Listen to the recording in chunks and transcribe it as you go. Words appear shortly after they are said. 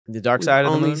The dark side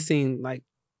of the moon? Only seen like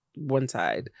one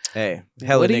side. Hey, hella niggas over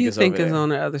there. What do you think is on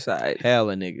the other side?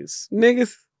 Hella niggas.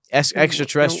 Niggas?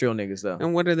 Extraterrestrial niggas, though.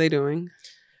 And what are they doing?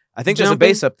 I think there's a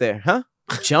base up there. Huh?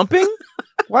 Jumping?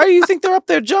 Why do you think they're up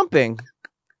there jumping?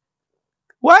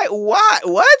 Why? What?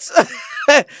 Well,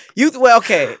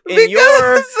 okay.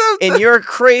 In your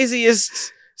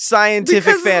craziest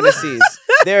scientific fantasies,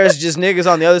 there's just niggas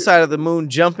on the other side of the moon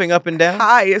jumping up and down.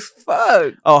 High as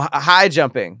fuck. Oh, high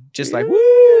jumping. Just like,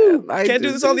 woo. Can't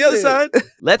do this on the other side.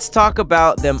 Let's talk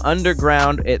about them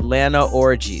underground Atlanta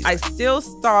orgies. I still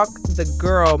stalk the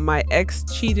girl my ex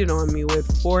cheated on me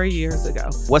with 4 years ago.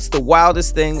 What's the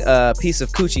wildest thing a piece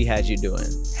of coochie had you doing?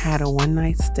 Had a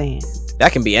one-night stand.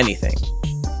 That can be anything.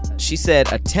 She said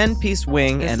a 10-piece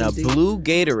wing and a blue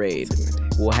Gatorade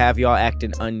will have y'all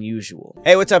acting unusual.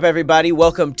 Hey, what's up, everybody?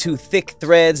 Welcome to Thick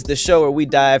Threads, the show where we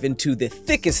dive into the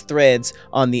thickest threads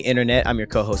on the internet. I'm your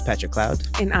co-host, Patrick Cloud.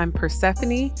 And I'm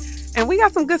Persephanie. And we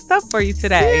got some good stuff for you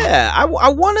today. Yeah, I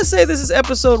want to say this is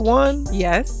episode 1.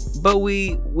 Yes. But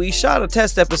we shot a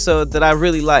test episode that I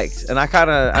really liked. And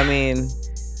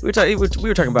we were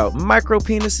talking about micro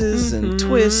penises and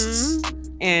twists.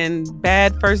 And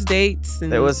bad first dates.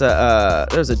 And there was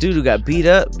a dude who got beat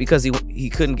up because he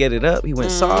couldn't get it up. He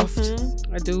went soft.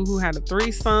 A dude who had a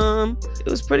threesome. It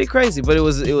was pretty crazy, but it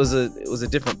was a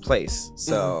different place.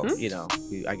 So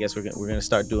I guess we're gonna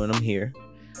start doing them here.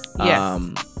 Yes.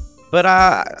 But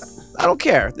I don't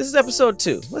care. This is episode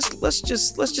 2. Let's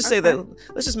just say that.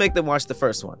 Let's just make them watch the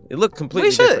first one. It looked completely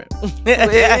different.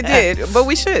 It did, but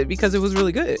we should because it was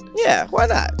really good. Yeah, why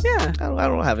not? Yeah, I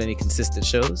don't have any consistent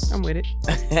shows. I'm with it.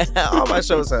 All my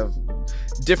shows have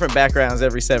different backgrounds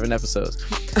every 7 episodes.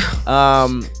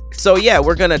 So yeah,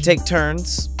 we're gonna take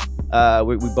turns.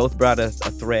 We both brought a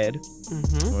thread.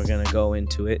 We're gonna go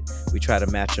into it. We try to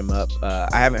match them up.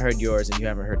 I haven't heard yours and you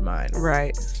haven't heard mine.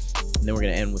 Right. And then we're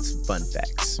going to end with some fun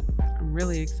facts. I'm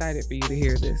really excited for you to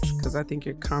hear this because I think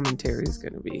your commentary is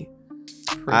going to be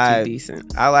pretty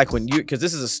decent. I like when because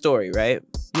this is a story, right?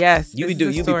 Yes. You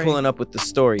be pulling up with the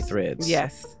story threads.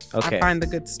 Yes. Okay. I find the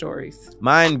good stories.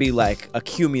 Mine be like a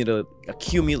cumulative, a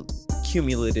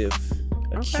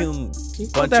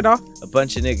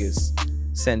bunch of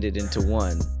niggas send it into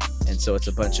one. And so it's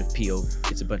a bunch of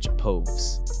POVs, bunch of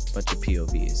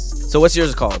POVs. So what's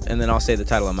yours called? And then I'll say the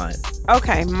title of mine.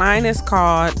 Okay, mine is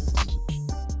called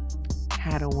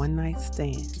Had a One-Night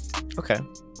Stand. Okay.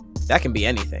 That can be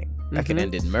anything. That can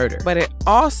end in murder. But it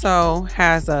also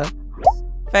has a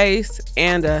face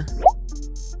and a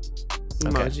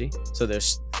emoji. Okay.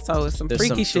 So it's some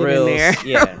freaky shit in there.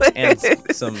 Yeah, and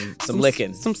some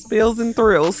licking. Some spills and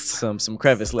thrills. Some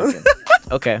crevice licking.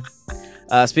 Okay.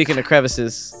 Speaking of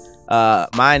crevices,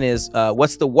 mine is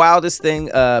what's the wildest thing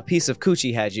a piece of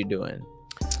coochie had you doing?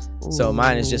 Ooh. So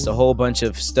mine is just a whole bunch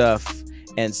of stuff,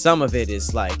 and some of it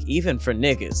is like even for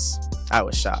niggas. I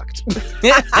was shocked.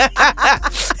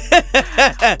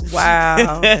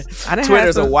 Wow.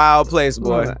 Twitter's a wild place,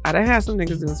 boy. I done had some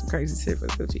niggas doing some crazy shit for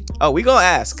the coochie. Oh, we gonna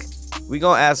ask. We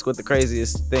gonna ask what the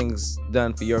craziest things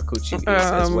done for your coochie is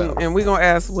as well. And we gonna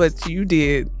ask what you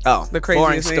did. Oh, the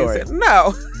craziest boring story.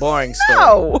 No. Boring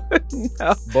story.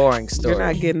 No. Boring story. You're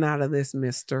not getting out of this,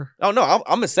 mister. Oh, no, I'm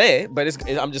gonna say it, but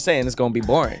I'm just saying it's gonna be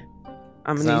boring.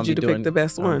 I'm gonna need you to pick the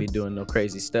best one. I'm gonna be doing no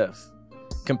crazy stuff.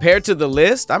 Compared to the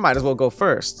list, I might as well go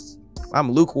first.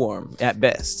 I'm lukewarm at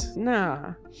best.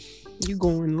 Nah. You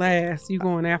going last. You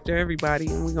going after everybody,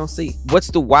 and we're gonna see. What's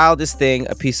the wildest thing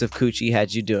a piece of coochie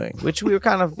had you doing? Which we were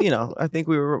kind of, I think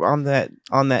we were on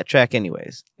that track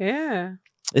anyways. Yeah.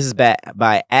 This is by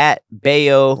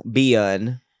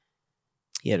 @Bayo_Bion.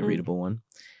 He had a readable one.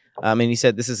 And he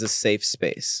said this is a safe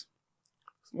space.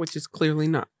 Which is clearly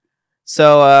not.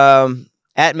 So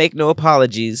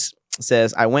 @MakeNoApologies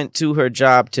says, I went to her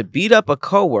job to beat up a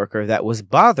coworker that was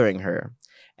bothering her,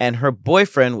 and her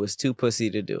boyfriend was too pussy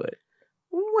to do it.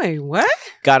 Wait, what?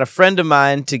 Got a friend of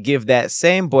mine to give that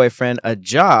same boyfriend a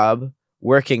job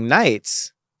working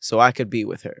nights so I could be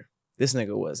with her. This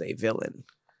nigga was a villain.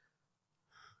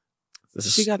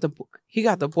 He got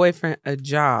the boyfriend a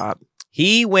job.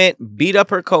 He went beat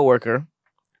up her coworker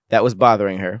that was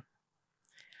bothering her.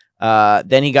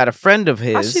 Then he got a friend of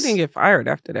his. How she didn't get fired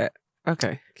after that?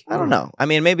 Okay. I don't know. I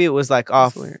mean, maybe it was like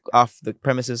off the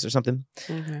premises or something.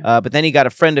 Okay. But then he got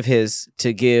a friend of his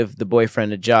to give the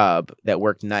boyfriend a job that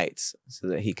worked nights so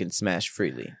that he can smash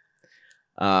freely.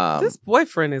 This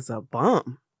boyfriend is a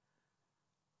bum.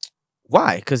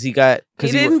 Why? Because he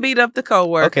didn't beat up the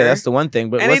coworker. Okay, that's the one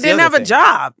thing. But he didn't have a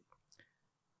job.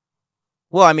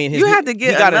 Well, I mean, you had to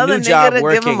get another nigga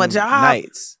to give him a job.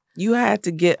 Nights. You had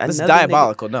to get another. This is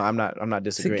diabolical. No, I'm not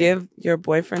disagreeing. To give your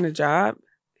boyfriend a job.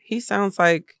 He sounds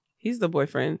like He's the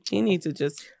boyfriend. He needs to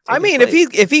just. I mean,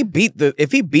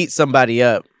 if he beat somebody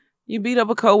up, you beat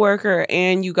up a coworker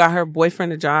and you got her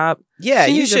boyfriend a job. Yeah,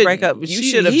 you should break up. You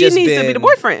should have just been. He needs to be the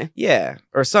boyfriend. Yeah,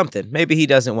 or something. Maybe he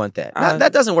doesn't want that.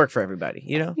 That doesn't work for everybody.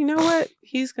 You know. You know what?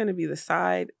 He's going to be the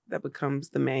side that becomes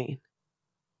the main.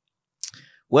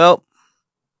 Well,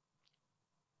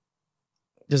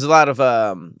 there's a lot of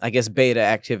I guess beta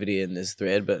activity in this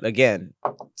thread, but again,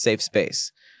 safe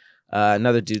space.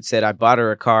 Another dude said, I bought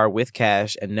her a car with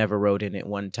cash and never rode in it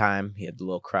one time. He had the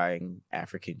little crying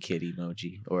African kid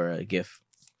emoji or a GIF.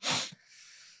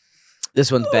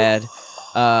 This one's bad.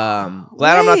 Glad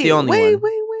I'm not the only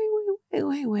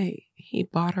one. Wait. He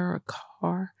bought her a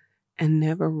car and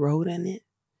never rode in it?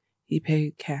 He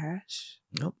paid cash?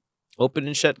 Nope. Open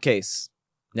and shut case.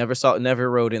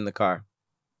 Never rode in the car.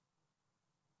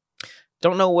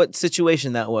 Don't know what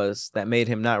situation that was that made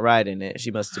him not ride in it.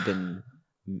 She must have been...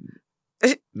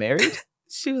 married?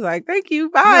 She was like, thank you,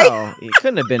 bye. No, he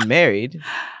couldn't have been married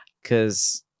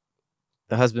because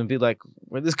the husband be like,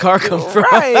 where'd this car come from?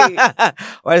 Right.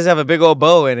 Why does it have a big old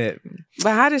bow in it?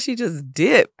 But how did she just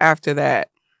dip after that?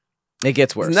 It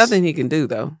gets worse. There's nothing he can do,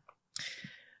 though.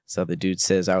 So the dude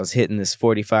says, I was hitting this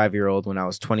 45-year-old when I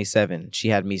was 27. She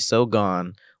had me so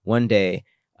gone. One day,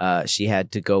 she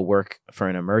had to go work for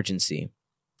an emergency.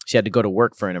 She had to go to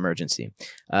work for an emergency.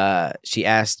 She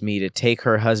asked me to take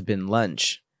her husband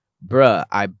lunch. Bruh,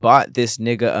 I bought this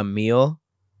nigga a meal.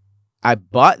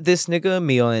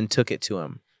 And took it to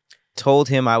him. Told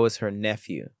him I was her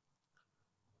nephew.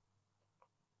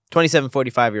 27,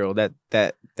 45-year-old.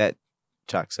 That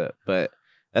chalks up. But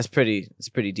it's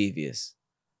pretty devious.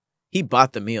 He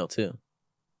bought the meal too.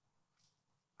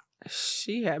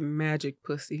 She had magic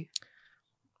pussy.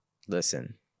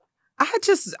 Listen.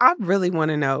 I really want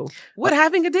to know what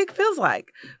having a dick feels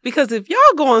like. Because if y'all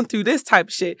going through this type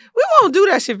of shit, we won't do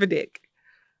that shit for dick.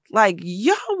 Like,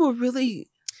 y'all will really...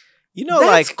 You know,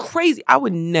 that's like... crazy. I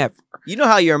would never. You know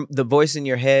how the voice in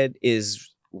your head is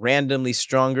randomly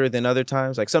stronger than other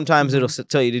times? Like, sometimes it'll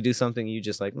tell you to do something, and you're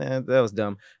just like, man, that was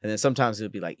dumb. And then sometimes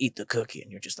it'll be like, eat the cookie.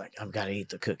 And you're just like, I've got to eat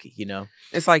the cookie, you know?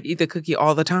 It's like, eat the cookie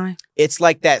all the time? It's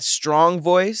like that strong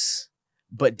voice,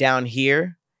 but down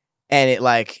here. And it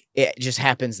just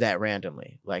happens that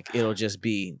randomly. Like, it'll just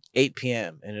be 8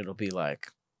 p.m. and it'll be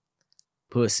like,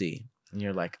 pussy. And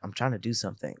you're like, I'm trying to do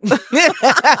something.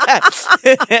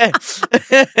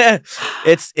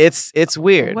 It's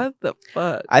weird. What the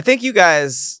fuck? I think you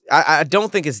guys, I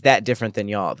don't think it's that different than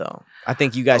y'all, though. I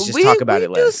think you guys just talk about it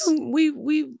less.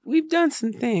 We've done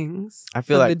some things. I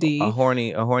feel like a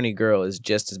horny girl is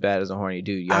just as bad as a horny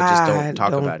dude. Y'all just don't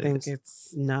talk about it.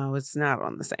 It's not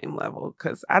on the same level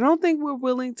because I don't think we're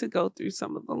willing to go through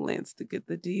some of the lengths to get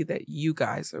the D that you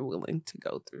guys are willing to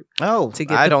go through. Oh, to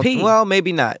get the P. Well,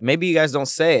 maybe not. Maybe you guys don't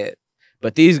say it,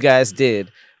 but these guys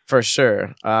did for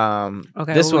sure.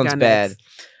 Okay, this one's bad. Next?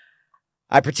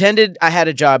 I pretended I had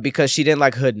a job because she didn't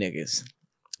like hood niggas.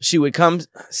 She would come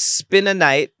spend a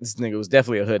night. This nigga was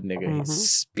definitely a hood nigga.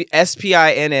 Mm-hmm.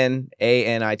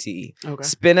 SPINNANITE. Okay.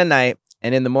 Spend a night,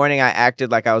 and in the morning I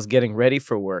acted like I was getting ready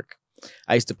for work.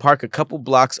 I used to park a couple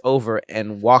blocks over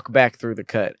and walk back through the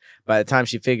cut. By the time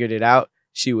she figured it out,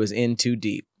 she was in too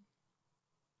deep.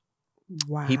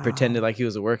 Wow. He pretended like he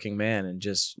was a working man and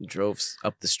just drove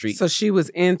up the street. So she was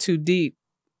in too deep.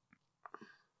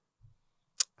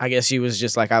 I guess she was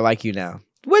just like, I like you now.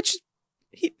 Which...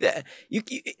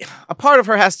 a part of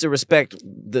her has to respect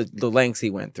the lengths he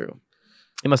went through.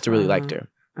 He must have really liked her.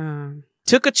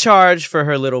 Took a charge for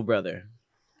her little brother.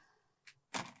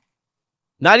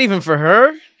 Not even for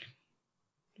her?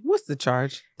 What's the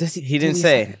charge? He didn't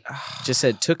say. Just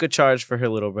said took a charge for her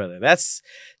little brother. That's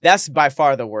by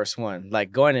far the worst one.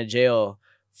 Like going to jail,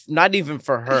 not even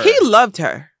for her. He loved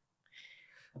her.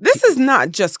 This is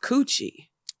not just coochie.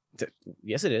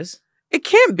 Yes, it is. It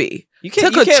can't be. You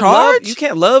can't charge. You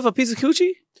can't love a piece of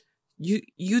coochie.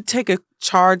 You take a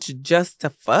charge just to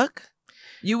fuck.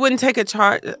 You wouldn't take a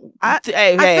charge. I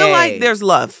feel like there's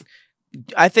love.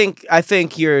 I think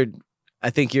you're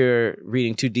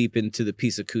reading too deep into the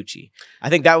piece of coochie. I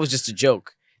think that was just a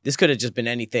joke. This could have just been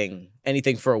anything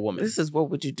for a woman. This is what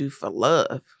would you do for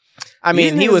love? I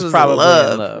mean, he was probably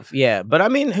in love. Yeah, but I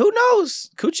mean, who knows?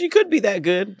 Coochie could be that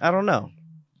good. I don't know.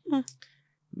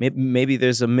 Maybe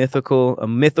there's a mythical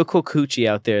coochie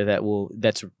out there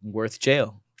that's worth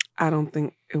jail. I don't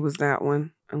think it was that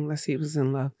one unless he was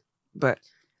in love. But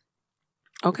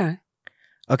okay.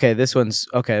 Okay, this one's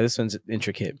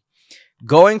intricate.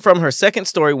 Going from her second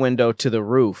story window to the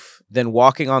roof, then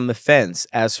walking on the fence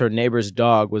as her neighbor's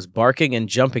dog was barking and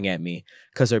jumping at me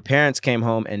because her parents came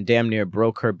home and damn near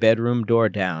broke her bedroom door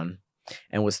down.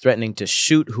 and was threatening to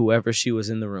shoot whoever she was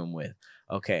in the room with.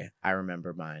 Okay, I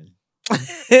remember mine.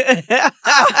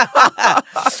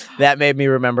 That made me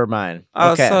remember mine.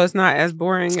 Okay. Oh, so it's not as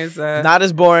boring as not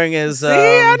as boring as See,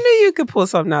 I knew you could pull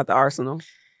something out the arsenal.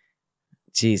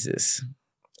 Jesus.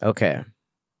 Okay.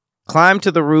 Climbed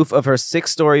to the roof of her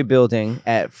 6-story building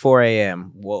at 4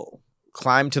 a.m. Whoa.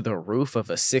 Climbed to the roof of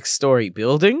a 6-story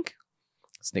building?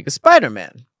 This nigga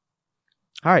Spider-Man.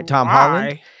 All right, Tom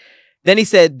Holland. Then he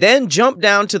said, then jumped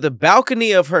down to the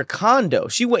balcony of her condo.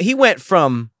 He went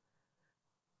from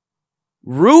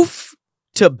roof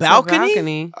to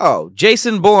balcony? Oh,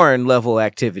 Jason Bourne level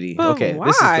activity. But okay, why?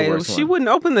 This is the worst She one. wouldn't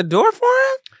open the door for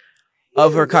him?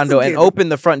 Of her condo and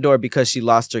opened the front door because she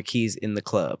lost her keys in the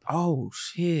club. Oh,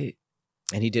 shit.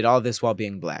 And he did all this while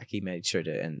being black. He made sure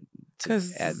to add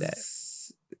that.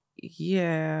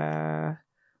 Yeah.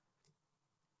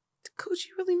 Did Coochie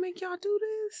really make y'all do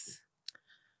this?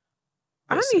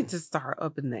 Listen. I need to start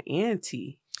upping the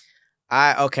ante.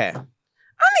 Okay.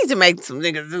 I need to make some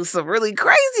niggas do some really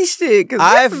crazy shit.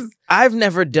 I've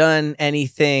never done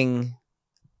anything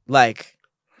like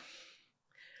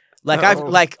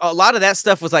a lot of that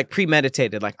stuff was like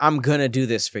premeditated. Like, I'm gonna do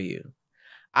this for you.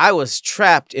 I was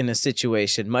trapped in a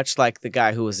situation much like the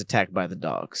guy who was attacked by the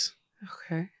dogs.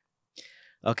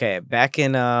 Okay, back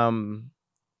in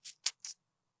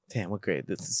what grade?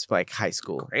 This is like high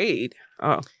school.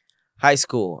 High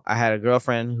school. I had a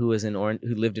girlfriend who was who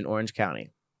lived in Orange County.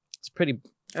 It's a pretty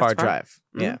far drive.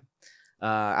 Mm-hmm. Yeah.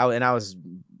 I was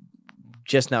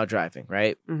just now driving,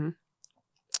 right? Mm-hmm.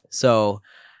 So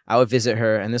I would visit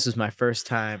her, and this was my first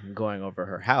time going over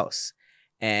her house.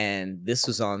 And this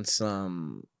was on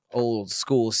some old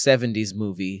school 70s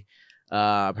movie.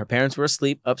 Her parents were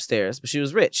asleep upstairs, but she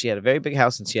was rich. She had a very big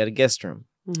house, and she had a guest room.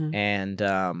 Mm-hmm. And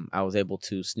I was able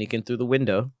to sneak in through the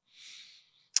window.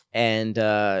 And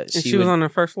she was on the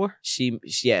first floor?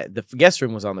 The guest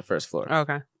room was on the first floor.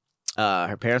 Okay.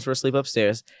 Her parents were asleep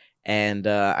upstairs, and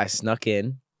I snuck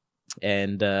in,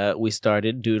 and we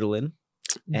started doodling.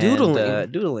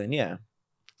 Doodling, yeah.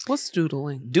 What's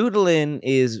doodling? Doodling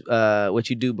is what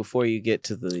you do before you get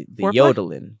to the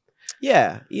yodeling.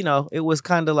 Yeah, it was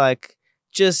kind of like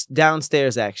just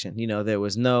downstairs action.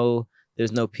 There's no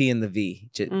P in the V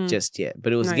just yet,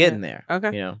 but it was Not getting yet. there.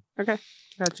 Okay. Okay.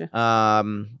 Gotcha.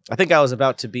 I think I was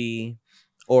about to be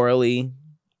orally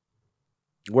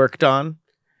worked on.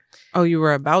 Oh, you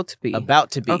were about to be?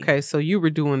 About to be. Okay, so you were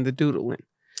doing the doodling.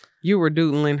 You were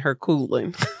doodling her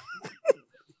cooling.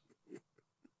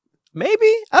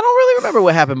 Maybe. I don't really remember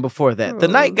what happened before that. The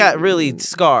night got really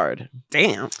scarred.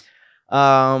 Damn.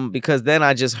 Because then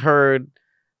I just heard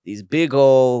these big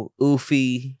old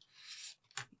oofy,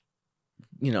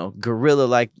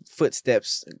 gorilla-like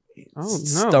footsteps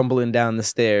stumbling down the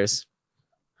stairs.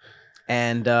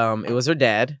 And it was her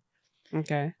dad.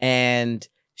 Okay. And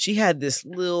she had this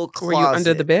little closet. Were you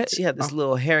under the bed? She had this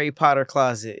little Harry Potter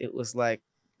closet. It was like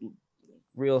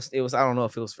I don't know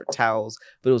if it was for towels,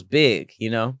 but it was big,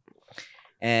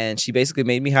 And she basically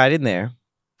made me hide in there.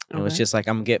 And it was just like,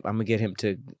 I'm gonna get him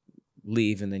to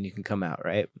leave and then you can come out,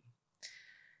 right?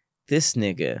 This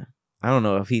nigga, I don't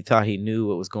know if he thought he knew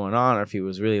what was going on or if he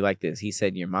was really like this. He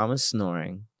said, your mama's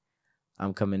snoring.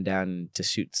 I'm coming down to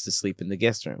sleep in the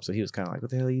guest room. So he was kind of like,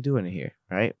 what the hell are you doing in here?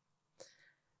 Right?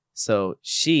 So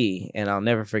she, and I'll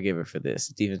never forgive her for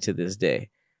this, even to this day,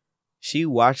 she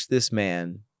watched this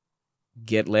man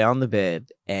lay on the bed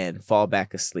and fall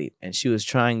back asleep. And she was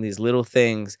trying these little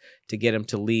things to get him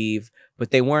to leave, but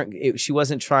she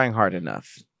wasn't trying hard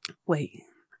enough. Wait,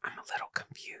 I'm a little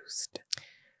confused.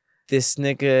 This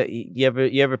nigga,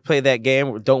 you ever play that game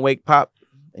where Don't Wake Pop?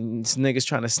 And this nigga's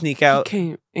trying to sneak out. He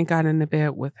came and got in the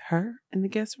bed with her in the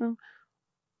guest room?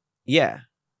 Yeah.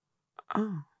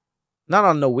 Oh. Not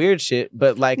on no weird shit,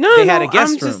 but they had a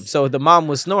guest room. So the mom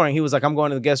was snoring. He was like, I'm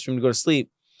going to the guest room to go to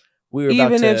sleep. We were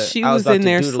Even if she was in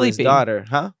there sleeping. His daughter,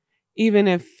 huh? Even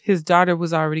if his daughter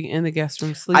was already in the guest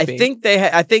room sleeping.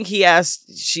 I think he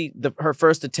asked her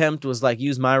first attempt was like,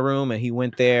 use my room, and he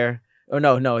went there. Oh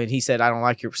no, and he said, I don't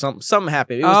like your something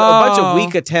happened. It was a bunch of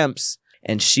weak attempts,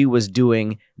 and she was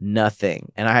doing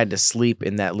nothing. And I had to sleep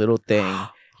in that little thing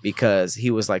because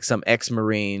he was like some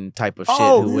ex-Marine type of shit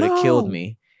who would have killed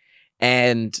me.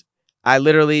 And I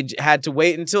literally had to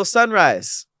wait until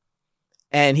sunrise.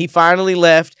 And he finally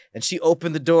left, and she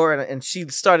opened the door, and she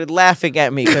started laughing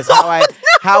at me because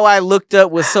how I looked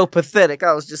up was so pathetic.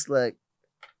 I was just like,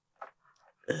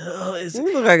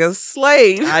 you look like a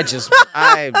slave. I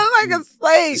like a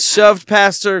slave. Shoved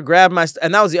past her, grabbed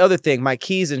and that was the other thing. My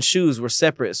keys and shoes were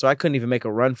separate, so I couldn't even make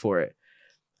a run for it.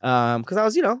 Because I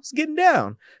was, getting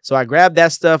down. So I grabbed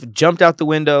that stuff, jumped out the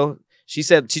window. She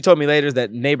told me later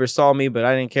that neighbors saw me, but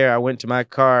I didn't care. I went to my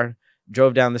car,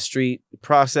 drove down the street,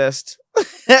 processed,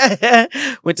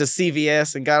 went to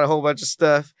CVS and got a whole bunch of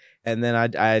stuff. And then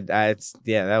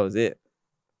that was it.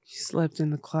 You slept in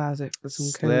the closet for some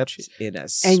Slept Coochie. in a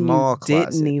small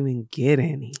closet. Didn't even get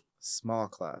any. Small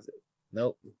closet.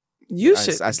 Nope.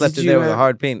 I slept in there with a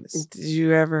hard penis. Did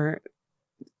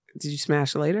you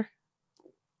smash later?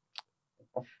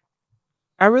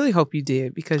 I really hope you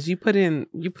did, because you put in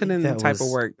the type of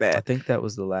work that I think that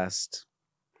was the last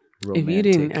romantic. If you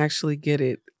didn't actually get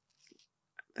it,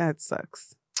 that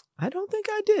sucks. I don't think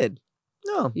I did.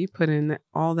 No. You put in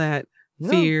all that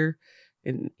fear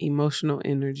and emotional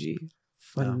energy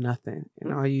for nothing.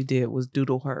 And all you did was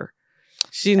doodle her.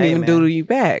 She didn't even doodle you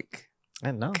back.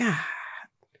 I know. God.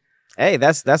 Hey,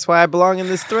 that's why I belong in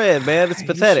this thread, man. It's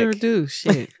pathetic. You sure do.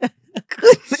 Shit.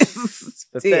 Goodness.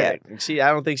 Pathetic.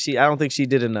 I don't think she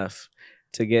did enough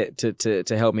to get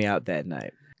to help me out that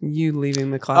night. You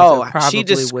leaving the closet probably she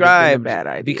described would have been a bad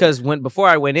idea. Because before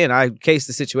I went in, I cased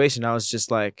the situation. I was just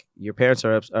like, your parents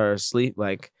are asleep.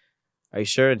 Like, are you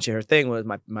sure? And her thing was,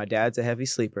 my dad's a heavy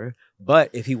sleeper, but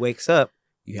if he wakes up,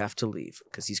 you have to leave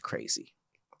because he's crazy.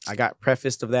 I got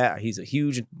prefaced of that. He's a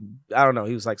huge, I don't know.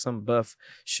 He was like some buff,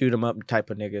 shoot 'em up type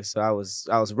of nigga. So I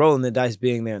was rolling the dice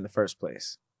being there in the first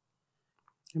place.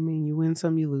 I mean, you win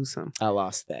some, you lose some. I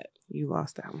lost that. You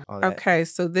lost that one. Okay,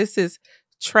 so this is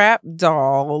Trap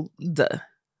Doll D.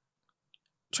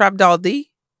 Trap Doll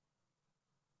D?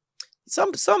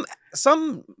 Some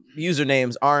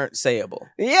usernames aren't sayable.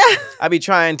 Yeah. I be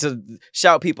trying to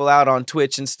shout people out on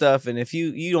Twitch and stuff, and if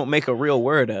you don't make a real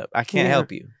word up, I can't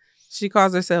help you. She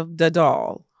calls herself Da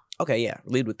Doll. Okay, yeah.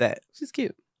 Lead with that. She's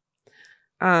cute.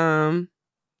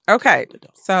 Okay.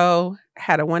 So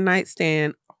had a one night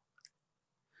stand.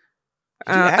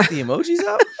 Did you act the emojis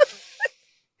out?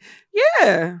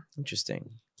 Yeah. Interesting.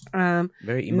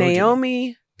 Very emoji.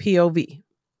 Naomi POV.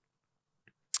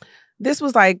 This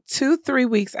was like 2-3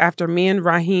 weeks after me and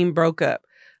Raheem broke up.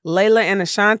 Layla and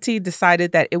Ashanti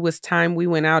decided that it was time we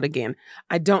went out again.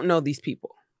 I don't know these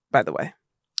people, by the way.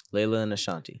 Layla and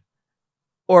Ashanti.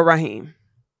 Or Raheem.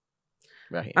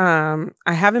 Raheem.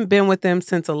 I haven't been with them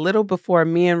since a little before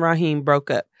me and Raheem broke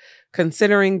up,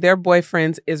 considering their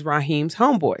boyfriends is Raheem's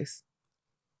homeboys.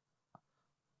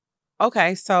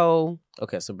 Okay, so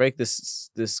break this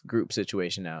group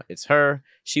situation out. It's her.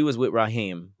 She was with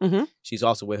Raheem. Mm-hmm. She's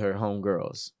also with her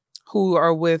homegirls. Who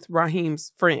are with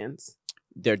Raheem's friends.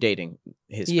 They're dating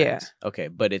his friends. Okay,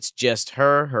 but it's just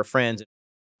her friends.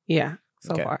 Yeah,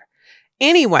 so far.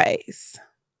 Anyways,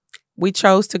 we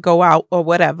chose to go out or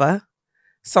whatever.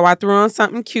 So I threw on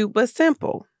something cute but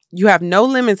simple. You have no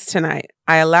limits tonight.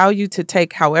 I allow you to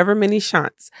take however many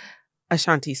shots.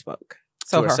 Ashanti spoke.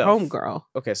 So her homegirl.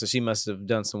 Okay, so she must have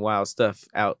done some wild stuff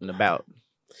out and about.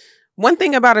 One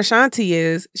thing about Ashanti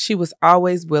is she was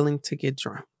always willing to get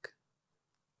drunk.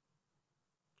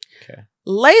 Okay.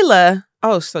 Layla,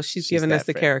 so she's giving us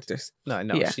the characters. No,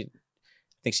 yeah. I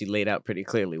think she laid out pretty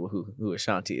clearly who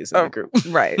Ashanti is in the group.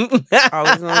 Right.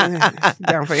 Always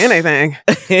down for anything.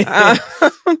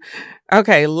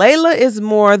 Okay, Layla is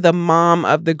more the mom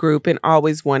of the group and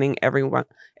always wanting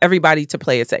everybody to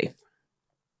play it safe.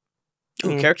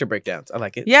 Ooh, character breakdowns. I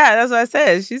like it. Yeah, that's what I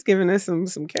said. She's giving us some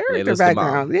character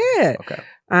background. Yeah. Okay.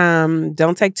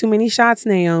 Don't take too many shots,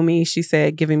 Naomi, she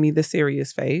said, giving me the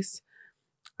serious face.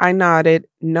 I nodded,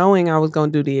 knowing I was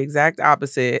going to do the exact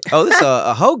opposite. Oh, this is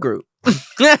a whole group. This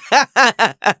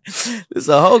is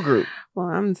a whole group. Well,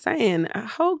 I'm saying a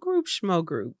whole group, schmo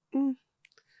group.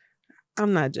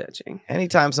 I'm not judging.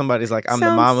 Anytime somebody's like, I'm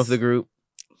the mom of the group.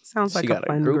 Sounds like a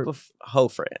fun group of hoe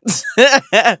friends.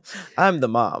 I'm the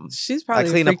mom. She's probably I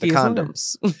clean up the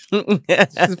condoms. She's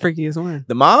the freakiest one.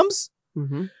 The moms?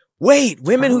 Mm-hmm. Wait,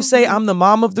 women who say I'm the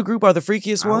mom of the group are the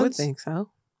freakiest ones? I would think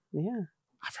so. Yeah.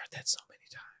 I've heard that so many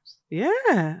times.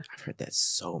 Yeah. I've heard that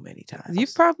so many times.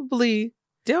 You've probably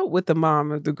dealt with the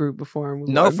mom of the group before. And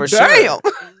no, for sure.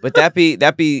 But that be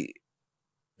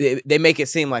they make it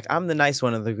seem like I'm the nice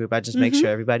one of the group. I just make sure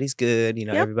everybody's good. You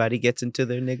know, everybody gets into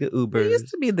their nigga Uber. I used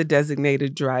to be the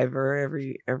designated driver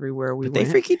everywhere we went. They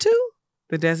freaky too?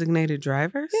 The designated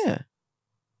drivers? Yeah.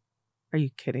 Are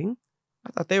you kidding? I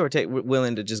thought they were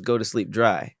willing to just go to sleep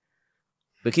dry.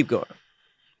 But keep going.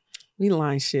 We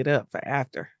line shit up for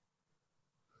after.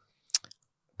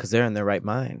 Because they're in their right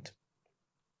mind.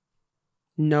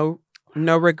 No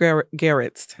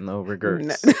regrets. No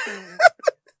regrets.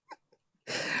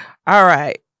 All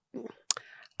right.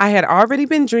 I had already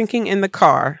been drinking in the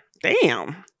car.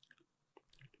 Damn.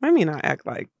 Let me not act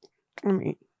like.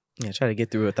 Yeah, try to get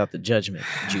through without the judgment,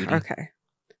 Judy. Okay.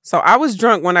 So I was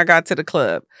drunk when I got to the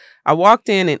club. I walked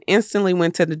in and instantly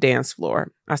went to the dance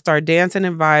floor. I started dancing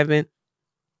and vibing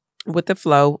with the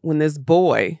flow when this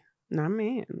boy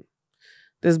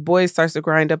starts to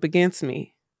grind up against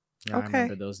me. Yeah, okay. I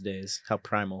remember those days. How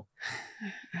primal.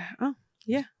 Oh,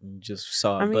 yeah. You just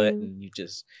saw a butt and you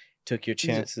just took your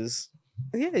chances.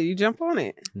 Yeah, you jump on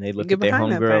it. And they look at their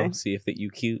homegirl, see if you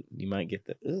cute. You might get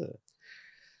the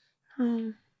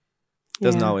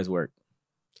Doesn't always work.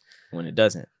 When it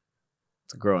doesn't,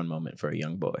 it's a growing moment for a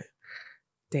young boy.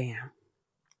 Damn.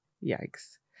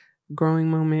 Yikes. Growing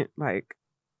moment, like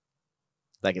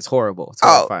it's horrible. It's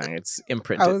horrifying. It's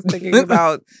imprinted. I was thinking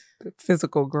about the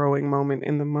physical growing moment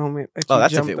in the moment.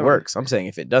 That's if it works. I'm saying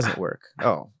if it doesn't work.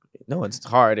 Oh, no, it's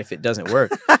hard if it doesn't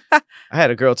work. I had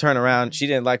a girl turn around. She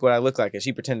didn't like what I looked like, and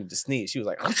she pretended to sneeze. She was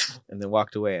like, and then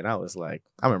walked away. And I was like,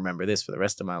 I'm going to remember this for the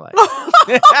rest of my life.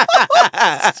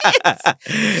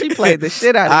 She played the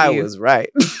shit out of you. I was right.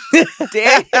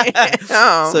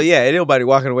 Damn. So, yeah, ain't nobody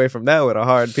walking away from that with a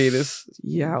hard penis.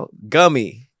 Yeah.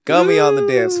 Gummy on the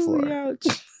dance floor.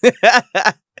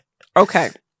 Okay.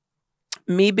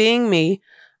 Me being me,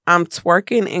 I'm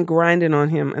twerking and grinding on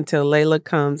him until Layla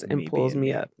comes and pulls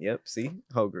me up. Yep, see?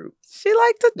 Whole group. She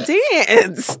liked to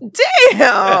dance.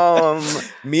 Damn.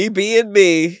 Me being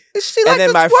me. She liked and then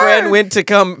to my twerk. friend went to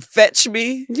come fetch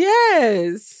me.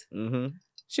 Yes. Mm-hmm.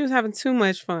 She was having too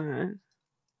much fun.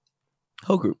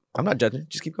 Whole group. I'm not judging.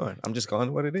 Just keep going. I'm just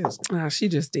going what it is. She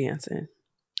just dancing.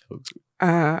 Whole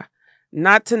group.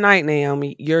 Not tonight,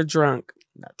 Naomi. You're drunk.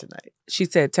 Not tonight. She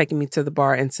said, taking me to the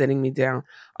bar and sitting me down.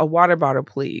 A water bottle,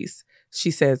 please. She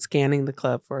said, scanning the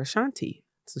club for Ashanti.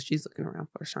 So she's looking around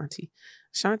for Ashanti.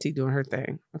 Ashanti doing her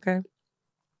thing, okay?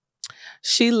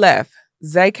 She left.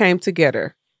 Zay came to get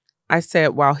her. I said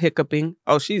while hiccuping.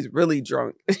 Oh, she's really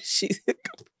drunk. She's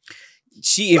hiccuping.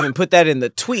 She even put that in the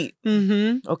tweet.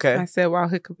 Mm-hmm. Okay. I said while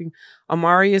hiccuping.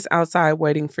 Amari is outside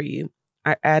waiting for you.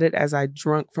 I added as I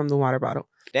drunk from the water bottle.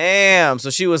 Damn. So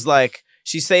she was like,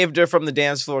 she saved her from the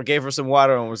dance floor, gave her some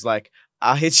water, and was like,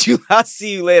 I'll hit you. I'll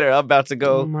see you later. I'm about to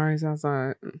go. Amari's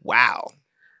outside. Wow.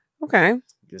 Okay.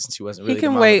 Guess she wasn't really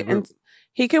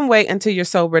He can wait until you're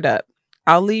sobered up.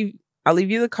 I'll leave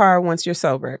you the car once you're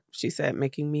sober, she said,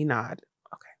 making me nod.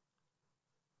 Okay.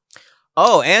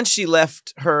 Oh, and she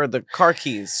left her the car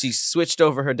keys. She switched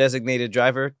over her designated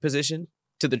driver position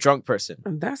to the drunk person.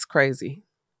 That's crazy.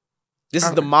 This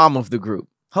is the mom of the group.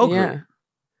 Whole group. Yeah.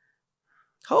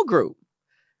 Whole group.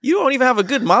 You don't even have a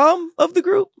good mom of the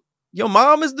group? Your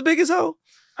mom is the biggest hoe?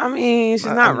 I mean, she's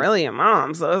not really a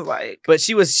mom, so it's like... But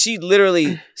she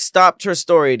literally stopped her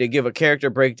story to give a character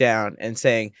breakdown and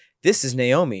saying, this is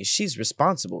Naomi. She's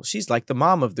responsible. She's like the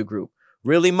mom of the group.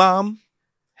 Really, mom?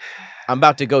 I'm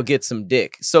about to go get some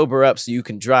dick. Sober up so you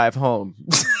can drive home.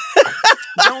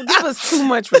 Don't give us too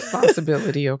much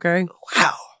responsibility, okay?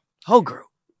 Wow. Whole group.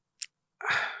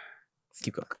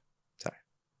 Keep going. Sorry.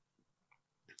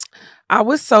 I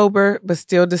was sober, but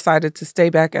still decided to stay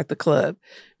back at the club.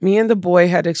 Me and the boy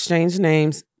had exchanged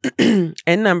names and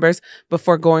numbers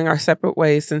before going our separate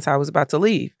ways since I was about to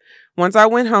leave. Once I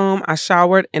went home, I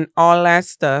showered and all that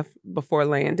stuff before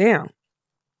laying down.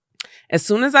 As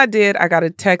soon as I did, I got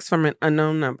a text from an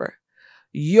unknown number.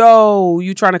 Yo,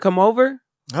 you trying to come over?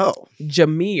 Oh.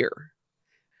 Jameer.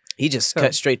 He just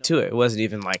cut straight to it. It wasn't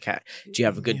even like, did you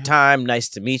have a good time? Nice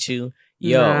to meet you.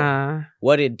 Yo,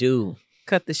 what it do?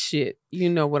 Cut the shit. You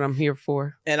know what I'm here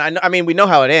for. And I mean, we know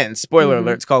how it ends. Spoiler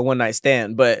alert, it's called One Night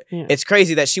Stand. But it's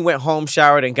crazy that she went home,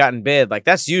 showered, and got in bed. Like,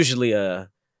 that's usually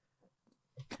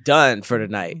done for the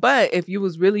night. But if you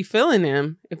was really feeling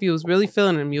him,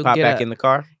 you'll pop get back up. In the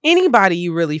car. Anybody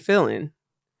you really feeling.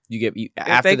 You get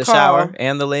after the shower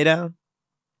and the lay down?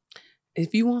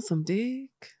 If you want some dick,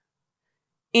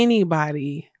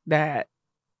 anybody that,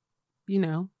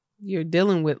 you're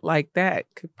dealing with like that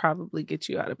could probably get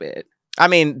you out of bed. I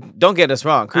mean, don't get us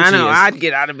wrong. Coochie I'd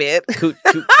get out of bed.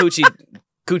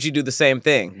 Coochie do the same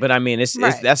thing, but I mean, it's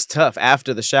that's tough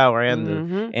after the shower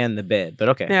and the bed. But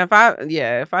okay. Now,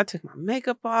 if I took my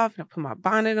makeup off and I put my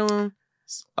bonnet on.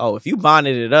 Oh, if you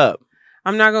bonded it up,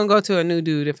 I'm not gonna go to a new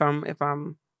dude if I'm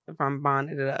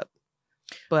bonded it up.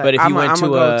 But if you went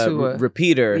to a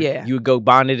repeater, you would go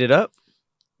bonded it up.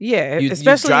 Yeah,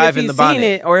 especially if he's seen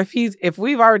it, or if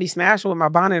we've already smashed with my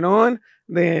bonnet on,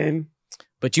 then.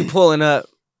 But you pulling up,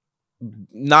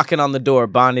 knocking on the door,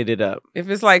 bonded it up. If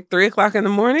it's like 3:00 in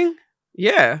the morning,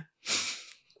 yeah.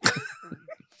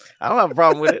 I don't have a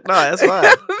problem with it. No, that's fine.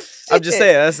 I'm just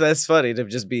saying that's funny to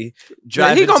just be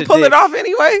driving. He gonna pull it off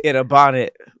anyway in a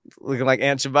bonnet, looking like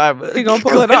Aunt Jemima. He gonna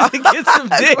pull it off. Get some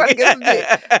dick.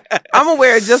 I'm gonna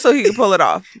wear it just so he can pull it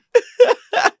off.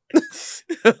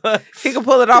 He can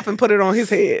pull it off and put it on his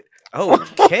head.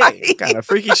 Okay. What kind of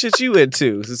freaky shit you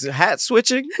into? Is it hat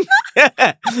switching?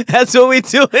 That's what we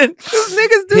doing.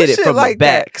 Niggas do Hit it shit from like the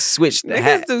back. that. Switch the Niggas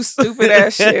hat. do stupid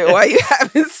ass shit while you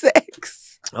having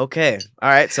sex. Okay. All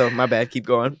right. So my bad. Keep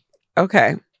going.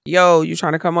 Okay. Yo, you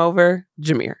trying to come over?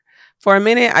 Jameer. For a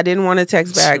minute, I didn't want to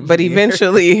text back, but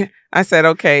eventually I said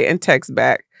okay and text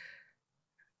back.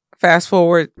 Fast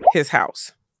forward, his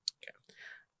house.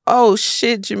 Oh,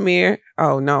 shit, Jameer.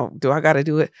 Oh, no. Do I got to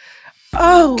do it?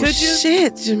 Oh,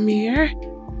 shit, Jameer.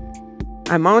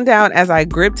 I moaned out as I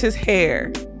gripped his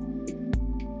hair.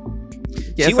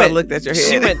 Yes, I looked at your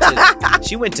head.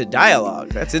 She went to dialogue.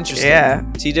 That's interesting. Yeah.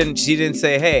 She didn't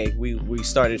say, hey, we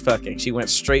started fucking. She went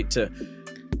straight to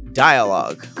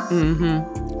dialogue.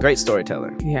 Mm-hmm. Great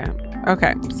storyteller. Yeah.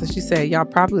 Okay. So she said, y'all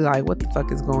probably like, what the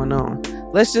fuck is going on?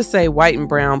 Let's just say white and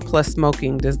brown plus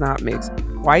smoking does not mix.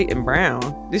 White and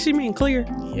brown? Did she mean clear?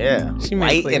 Yeah. She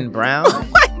meant white clear. and brown?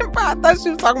 White and brown. I thought she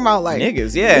was talking about like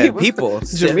niggas. Yeah. People.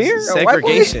 Jameer?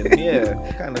 Segregation. Yeah.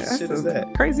 What kind of shit is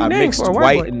that? Crazy I name mixed for a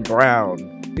white boy. and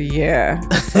brown. Yeah.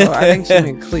 So I think she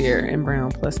meant clear and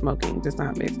brown plus smoking does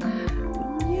not mix.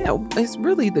 Yeah, it's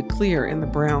really the clear and the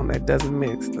brown that doesn't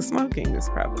mix. The smoking is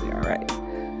probably all right.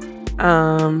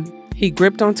 He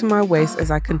gripped onto my waist as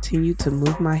I continued to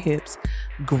move my hips,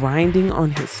 grinding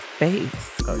on his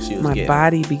face. Oh, she was my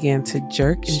body began to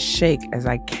jerk and shake as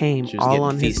I came all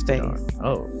on his face.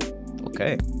 Oh,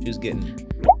 okay. She was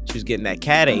getting that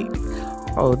cat ate.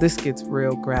 Oh, this gets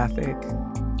real graphic.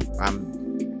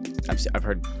 I've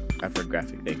heard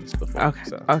graphic things before. Okay.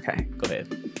 So Okay. Go ahead.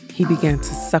 He began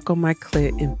to suckle my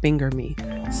clit and finger me,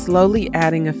 slowly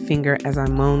adding a finger as I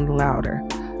moaned louder.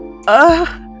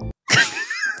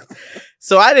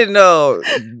 So I didn't know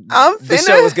the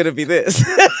show was gonna be this,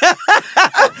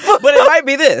 but it might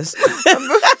be this.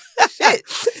 Shit,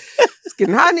 it's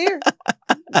getting hot in here.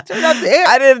 Turn up the air.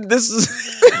 I didn't. This is.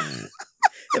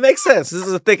 It makes sense. This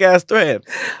is a thick ass thread.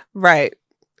 Right.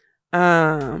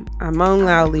 I moaned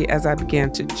loudly as I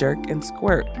began to jerk and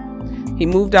squirt. He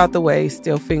moved out the way,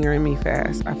 still fingering me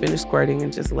fast. I finished squirting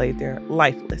and just laid there,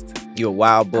 lifeless. You a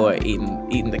wild boy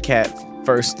eating the cat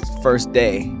first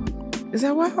day. Is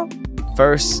that wild?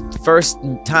 First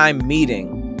time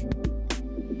meeting.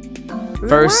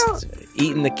 First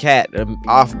eating the cat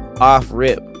off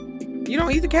rip. You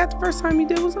don't eat the cat the first time you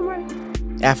deal with somebody?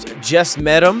 After just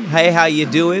met him. Hey, how you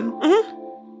doing?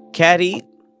 Mm-hmm. Cat eat.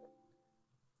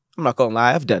 I'm not gonna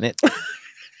lie, I've done it.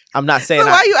 I'm not saying so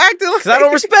why you acting like? Because I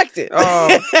don't respect it.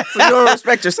 Oh, so you don't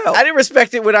respect yourself. I didn't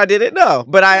respect it when I did it. No,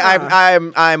 but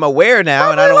I'm aware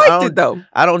now, and I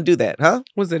don't do that, huh?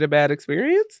 Was it a bad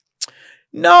experience?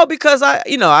 No, because I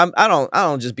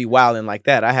don't just be wilding like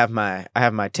that. I have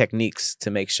my techniques to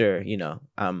make sure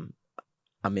I'm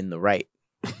in the right.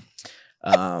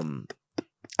 I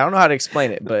don't know how to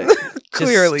explain it, but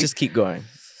clearly, just keep going.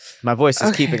 My voice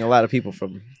is keeping a lot of people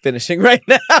from finishing right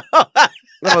now.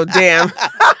 Oh damn!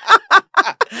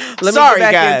 Sorry,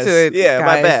 get back guys. into it. Yeah, guys,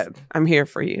 my bad. I'm here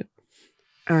for you.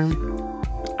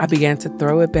 I began to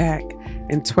throw it back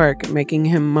and twerk, making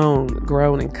him moan,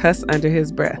 groan, and cuss under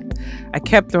his breath. I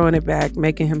kept throwing it back,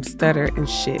 making him stutter and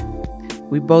shit.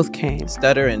 We both came.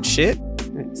 Stutter and shit?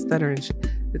 Stutter and shit.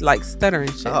 Like stutter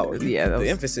and shit. Oh, yeah. The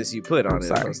emphasis you put on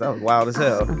that was wild as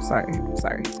hell. I'm sorry.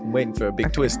 I'm waiting for a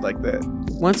big twist like that.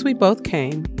 Once we both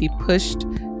came, he pushed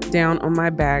down on my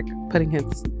back, putting his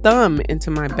thumb into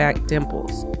my back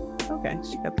dimples. Okay,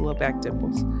 she got the little back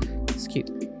dimples. It's cute.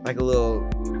 Like a little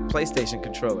PlayStation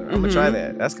controller. I'm gonna try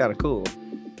that. That's kind of cool.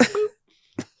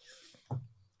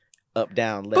 Up,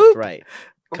 down, left, Boop. right.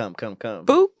 Come.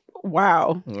 Boop.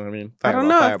 Wow. You know what I mean? I don't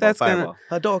know if that's gonna...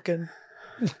 Hadouken.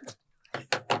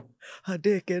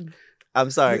 Hadouken. I'm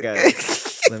sorry,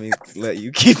 guys. Let me let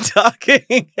you keep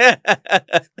talking.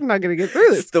 I'm not gonna get through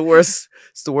this. It's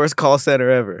the worst call center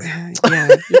ever.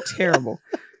 Yeah, you're terrible.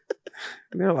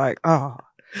 They're like, oh,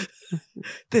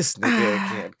 this nigga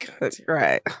can't cut.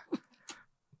 Right.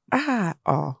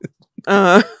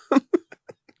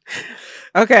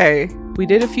 Okay, we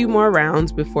did a few more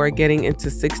rounds before getting into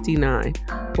 69.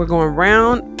 We're going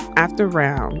round after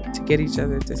round to get each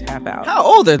other to tap out. How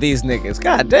old are these niggas?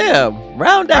 God damn.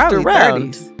 Round after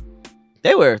round. 30s.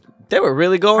 They were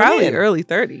really going Probably in. early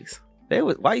 30s.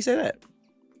 Why you say that?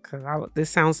 Because this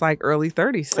sounds like early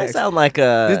 30s sex. That sound like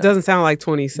this doesn't sound like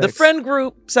 26. The friend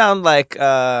group sound like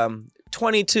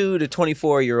 22 to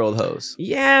 24-year-old hoes.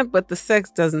 Yeah, but the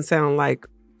sex doesn't sound like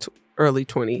early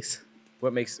 20s.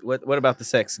 What about the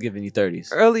sex giving you 30s?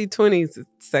 Early 20s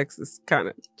sex is kind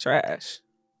of trash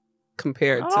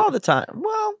compared to all the time.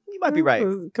 Well, you might be right.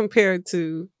 Compared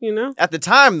to, At the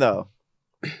time though.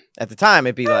 At the time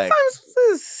it'd be like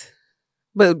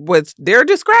But what they're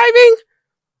describing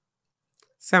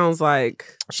sounds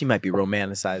like... She might be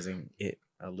romanticizing it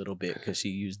a little bit because she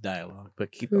used dialogue,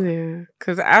 but keep on. Yeah,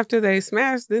 because after they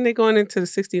smashed, then they going into the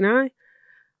 69.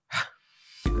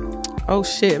 Oh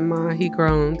shit, Ma, he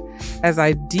groaned as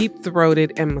I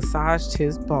deep-throated and massaged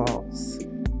his balls.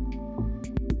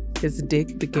 His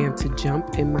dick began to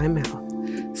jump in my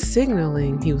mouth,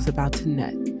 signaling he was about to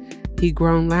nut. He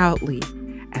groaned loudly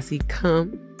as his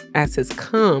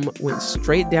cum went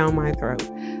straight down my throat.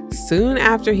 Soon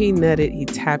after he nutted, he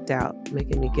tapped out,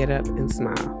 making me get up and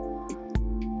smile.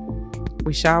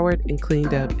 We showered and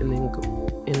cleaned up and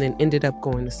then ended up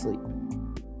going to sleep.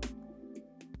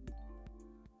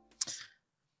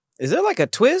 Is there like a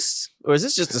twist, or is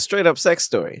this just a straight up sex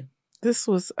story? This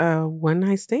was a one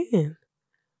night stand.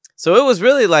 So it was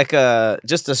really like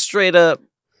just a straight up,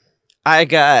 I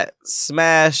got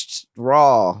smashed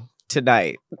raw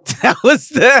tonight. That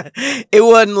was it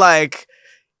wasn't like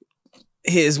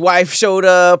his wife showed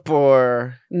up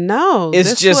or... No.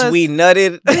 It's just we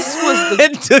nutted. This was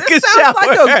and took a shower. Sounds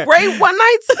like a great one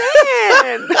night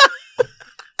stand.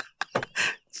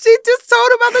 She just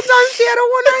told about the time she had a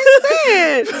one-night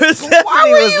stand.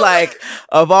 Persephone was like,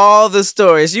 of all the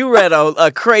stories, you read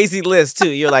a crazy list too.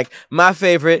 You're like, my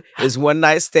favorite is one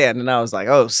night stand, and I was like,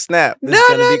 oh snap, this is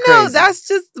gonna be crazy. No, that's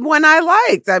just one I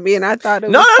liked. I mean, I thought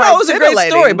it was it was a great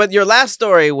story. But your last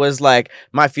story was like,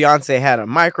 my fiance had a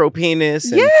micro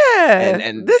penis, and,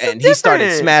 and he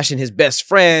started smashing his best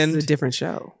friend. It's a different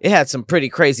show. It had some pretty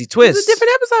crazy twists. It's a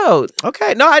different episode.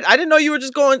 Okay, no, I didn't know you were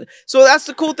just going. So that's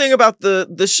the cool thing about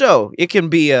the show. It can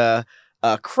be a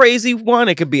crazy one.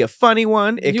 It could be a funny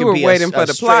one. It could be waiting for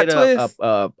the plot twist.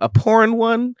 A porn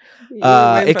one.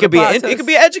 It could be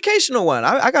an educational one.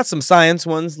 I got some science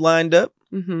ones lined up.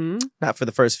 Mm-hmm. Not for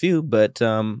the first few, but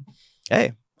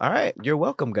hey, all right, you're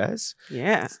welcome, guys.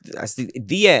 Yeah, that's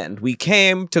the end. We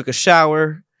came, took a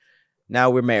shower. Now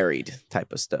we're married,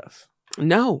 type of stuff.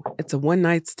 No, it's a one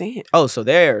night stand. Oh, so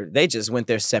they just went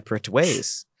their separate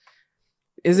ways.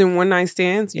 Isn't one night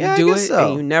stands? You do it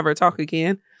and you never talk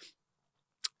again.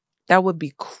 That would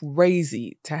be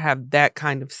crazy to have that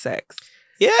kind of sex.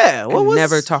 Yeah,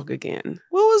 never talk again.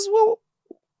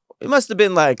 It must have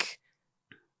been like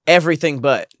everything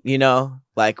but,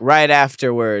 like right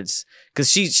afterwards, because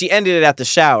she ended it at the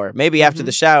shower. Maybe after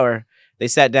the shower, they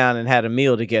sat down and had a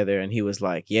meal together, and he was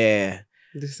like, "Yeah,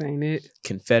 this ain't it."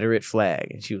 Confederate flag.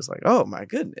 And she was like, oh my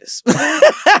goodness.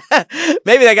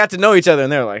 Maybe they got to know each other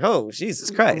and they're like, oh,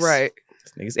 Jesus Christ. Right.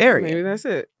 This nigga's Aryan. Maybe that's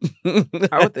it.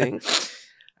 I would think.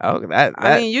 Oh,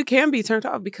 I mean, you can be turned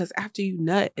off because after you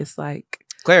nut, it's like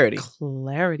clarity.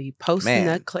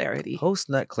 Post-nut clarity.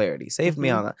 Post-nut clarity.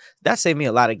 That saved me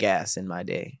a lot of gas in my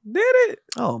day. Did it?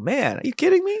 Oh man. Are you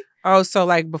kidding me? Oh, so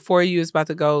like before you was about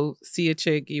to go see a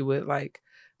chick, you would like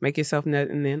make yourself nut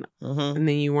and then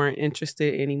you weren't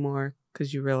interested anymore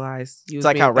because you realized you was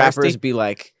like how thirsty. Rappers be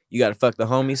like, you gotta fuck the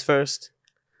homies first.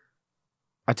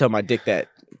 I tell my dick that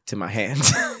to my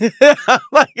hands. I'm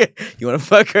like, you wanna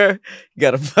fuck her? You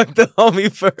gotta fuck the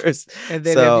homie first. And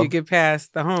then if you get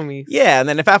past the homies. Yeah, and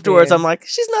then if afterwards I'm like,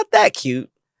 she's not that cute,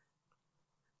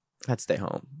 I'd stay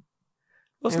home.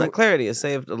 Post-nut clarity has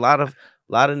saved a lot of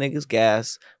niggas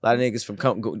gas, a lot of niggas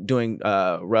from doing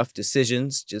rough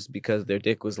decisions just because their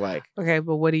dick was like. Okay,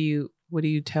 but what do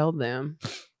you tell them?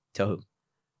 Tell who?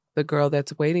 The girl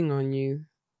that's waiting on you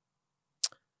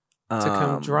to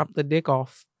come drop the dick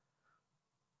off.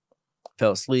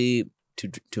 Fell asleep,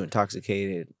 too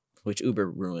intoxicated, which Uber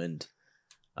ruined.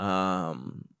 Fell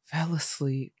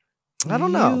asleep. I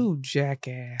don't know. You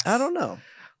jackass. I don't know.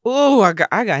 Oh, I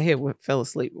got hit with fell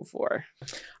asleep before.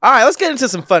 All right, let's get into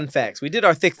some fun facts. We did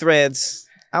our thick threads.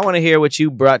 I want to hear what you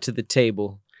brought to the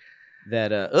table.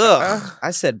 That I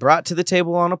said brought to the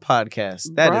table on a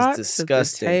podcast. That is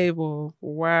disgusting. To the table.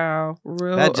 Wow.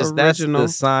 Real original. That's the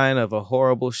sign of a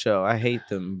horrible show. I hate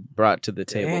them brought to the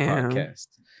table podcast.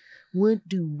 What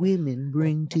do women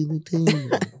bring to the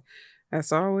table?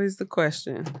 That's always the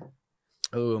question.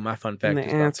 Oh, my fun fact. And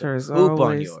the answer is always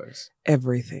on yours.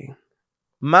 Everything.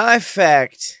 My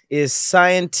fact is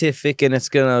scientific, and it's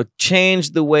going to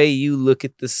change the way you look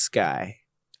at the sky.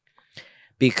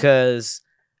 Because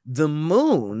the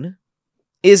moon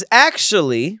is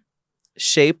actually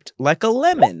shaped like a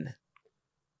lemon.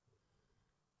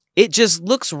 It just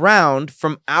looks round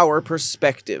from our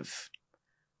perspective.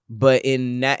 But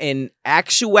in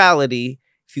actuality,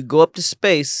 if you go up to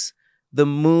space, the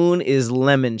moon is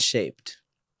lemon-shaped.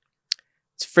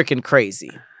 It's freaking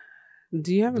crazy.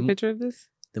 Do you have a picture of this?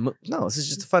 No, this is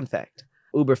just a fun fact.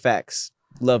 Uber facts.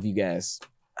 Love you guys.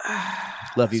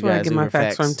 Love you guys. That's where I get my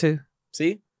facts from too.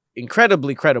 See?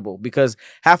 incredibly credible because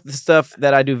half the stuff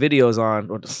that I do videos on,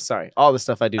 or sorry, all the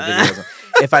stuff I do videos on,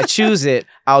 if I choose it,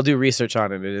 I'll do research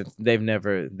on it. And they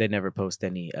never post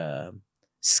any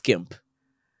skimp.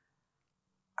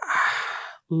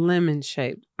 Lemon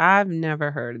shaped. I've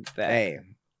never heard of that. Hey,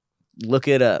 look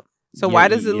it up. So why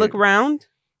does it look round?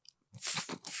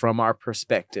 From our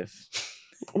perspective.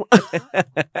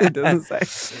 It doesn't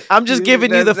say. I'm just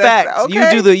giving you the facts.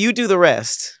 Okay. You do the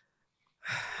rest.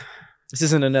 This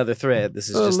isn't another thread. This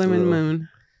is just lemon moon.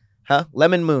 Huh?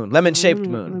 Lemon moon. Lemon-shaped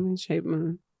moon. Lemon-shaped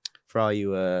moon. For all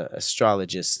you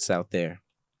astrologists out there.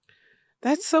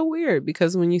 That's so weird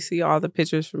because when you see all the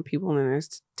pictures from people in their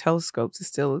telescopes, it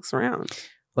still looks round.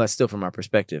 Well, it's still from our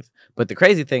perspective. But the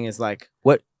crazy thing is, like,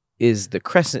 what is the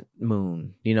crescent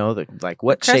moon? You know,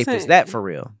 what shape is that for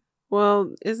real?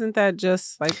 Well, isn't that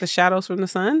just like the shadows from the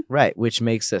sun? Right, which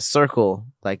makes a circle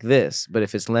like this. But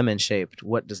if it's lemon-shaped,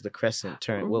 what does the crescent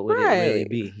turn? What would it really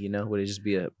be? You know, would it just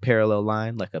be a parallel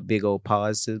line, like a big old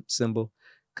pause symbol?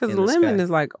 Because lemon is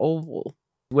like oval.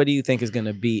 What do you think is going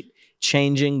to beat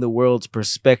changing the world's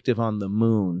perspective on the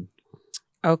moon?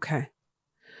 Okay.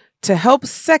 To help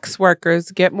sex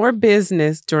workers get more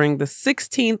business during the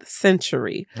 16th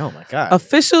century. Oh, my God.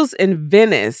 Officials in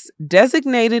Venice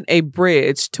designated a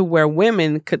bridge to where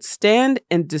women could stand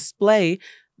and display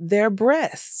their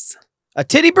breasts. A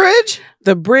titty bridge?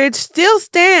 The bridge still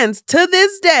stands to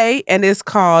this day and is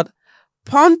called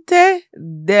Ponte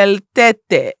del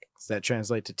Tete. Does that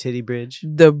translate to titty bridge?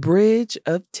 The bridge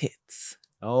of tits.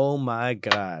 Oh, my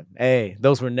God. Hey,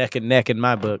 those were neck and neck in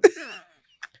my book.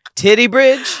 Titty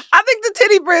bridge? I think the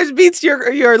titty bridge beats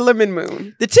your lemon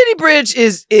moon. The titty bridge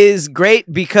is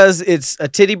great because it's a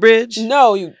titty bridge.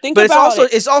 No, you think but about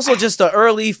it. It's also just an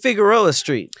early Figueroa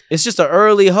Street. It's just an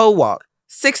early hoe walk.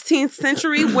 16th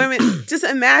century women. Just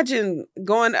imagine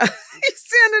going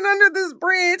standing under this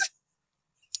bridge.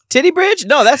 Titty bridge?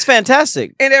 No, that's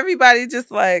fantastic. And everybody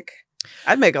just like,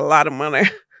 I'd make a lot of money.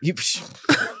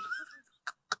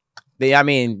 I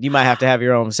mean, you might have to have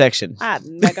your own section. I'd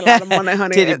make a lot of money,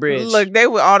 honey. Titty bridge. Look,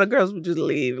 all the girls would just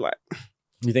leave. Like,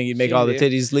 you think you'd make all the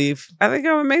titties leave? I think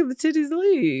I would make the titties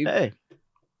leave. Hey,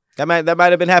 that might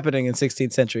have been happening in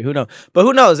 16th century. Who knows? But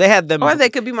who knows? They had them. Or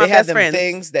they could be my best friends.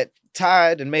 Things that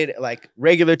tied and made it like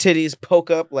regular titties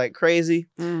poke up like crazy.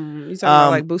 You talking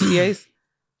about like bustiers?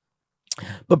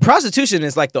 But prostitution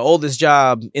is like the oldest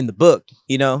job in the book.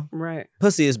 You know, right?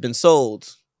 Pussy has been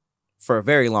sold for a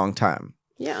very long time.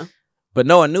 Yeah. But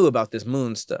no one knew about this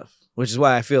moon stuff, which is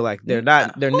why I feel like they're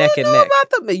neck and neck.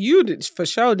 But you for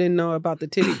sure didn't know about the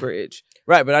titty bridge.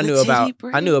 Right, but I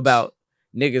knew about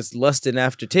niggas lusting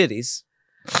after titties.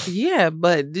 Yeah,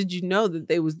 but did you know that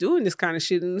they was doing this kind of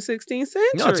shit in the 16th century?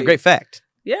 No, it's a great fact.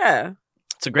 Yeah.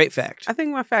 It's a great fact. I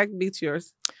think my fact beats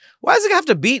yours. Why does it have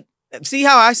to beat? See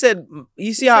how I said,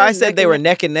 they were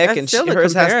neck and neck and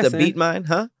hers has to beat mine,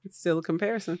 huh? It's still a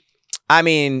comparison. I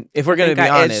mean, if we're going to be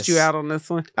honest. I edged you out on this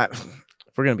one.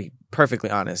 If we're going to be perfectly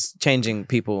honest, changing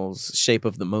people's shape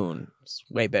of the moon is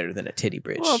way better than a titty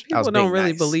bridge. Well, people don't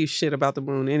really believe shit about the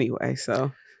moon anyway,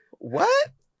 so. What?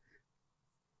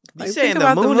 You saying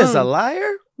the moon is a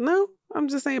liar? No, I'm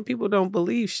just saying people don't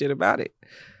believe shit about it.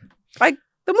 Like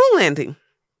the moon landing.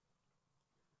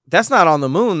 That's not on the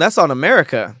moon. That's on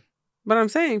America. But I'm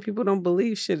saying people don't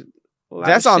believe shit.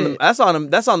 That's on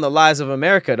the lies of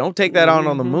America. Don't take that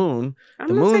on the moon.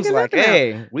 The moon's like,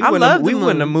 hey, we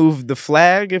wouldn't have moved the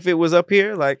flag if it was up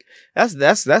here. Like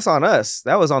that's on us.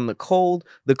 That was on the Cold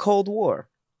War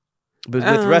with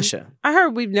Russia. I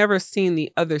heard we've never seen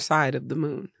the other side of the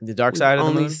moon. The dark side of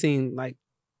the moon. Only seen like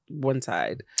one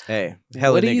side. Hey,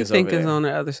 hella niggas. What do you think is on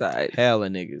the other side? Hella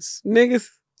niggas. Niggas.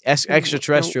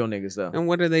 Extraterrestrial niggas though. And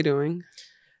what are they doing?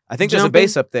 I think there's a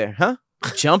base up there, huh?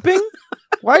 Jumping?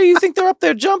 Why do you think they're up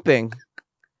there jumping?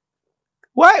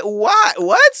 Why?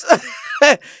 What?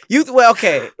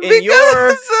 Okay.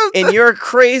 In your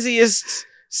craziest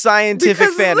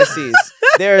scientific fantasies,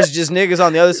 there's just niggas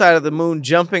on the other side of the moon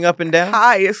jumping up and down.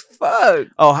 High as fuck.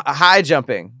 Oh, high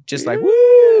jumping. Just like,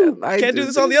 woo! Can't do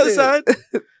this on the other side.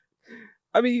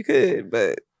 I mean, you could,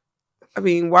 but I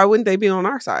mean, why wouldn't they be on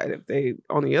our side if they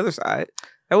on the other side?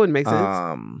 That wouldn't make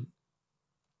sense.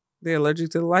 They're allergic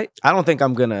to the light? I don't think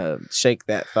I'm going to shake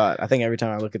that thought. I think every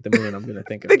time I look at the moon, I'm going to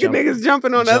think of niggas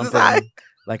jumping on the other side.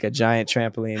 Like a giant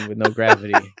trampoline with no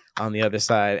gravity on the other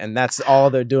side. And that's all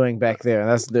they're doing back there.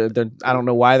 I don't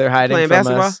know why they're hiding from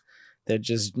basketball? Us. They're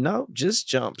just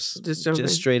jumps.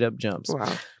 Just straight up jumps.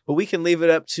 Wow. But we can leave it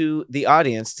up to the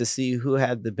audience to see who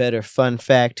had the better fun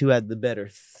fact, who had the better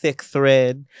thick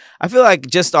thread. I feel like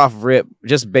just off rip,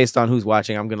 just based on who's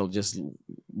watching, I'm going to just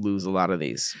lose a lot of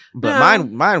these. But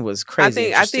mine was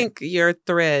crazy. I think your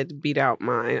thread beat out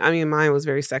mine. I mean, mine was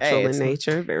very sexual in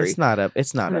nature. Very. It's not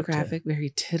pornographic. Very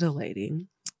titillating.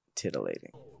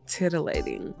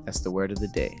 Titillating. That's the word of the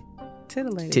day.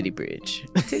 Titillating. Titty bridge.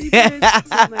 Titty bridge.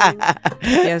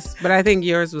 Yes, but I think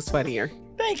yours was funnier.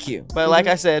 Thank you. But like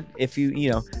I said, if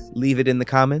you leave it in the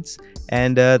comments.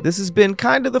 And this has been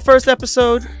kind of the first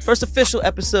official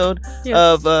episode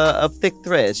of Thick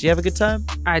Threads. You have a good time?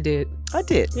 I did.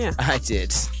 Yeah. I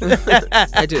did.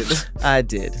 I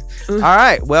did. All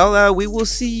right. Well, we will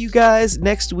see you guys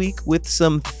next week with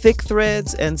some thick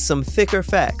threads and some thicker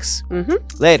facts.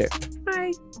 Later.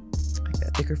 Bye. Like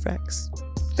that. Thicker facts.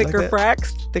 Thicker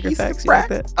facts? Thicker facts. You like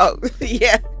that? Oh,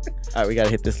 yeah. All right. We got to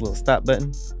hit this little stop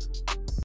button.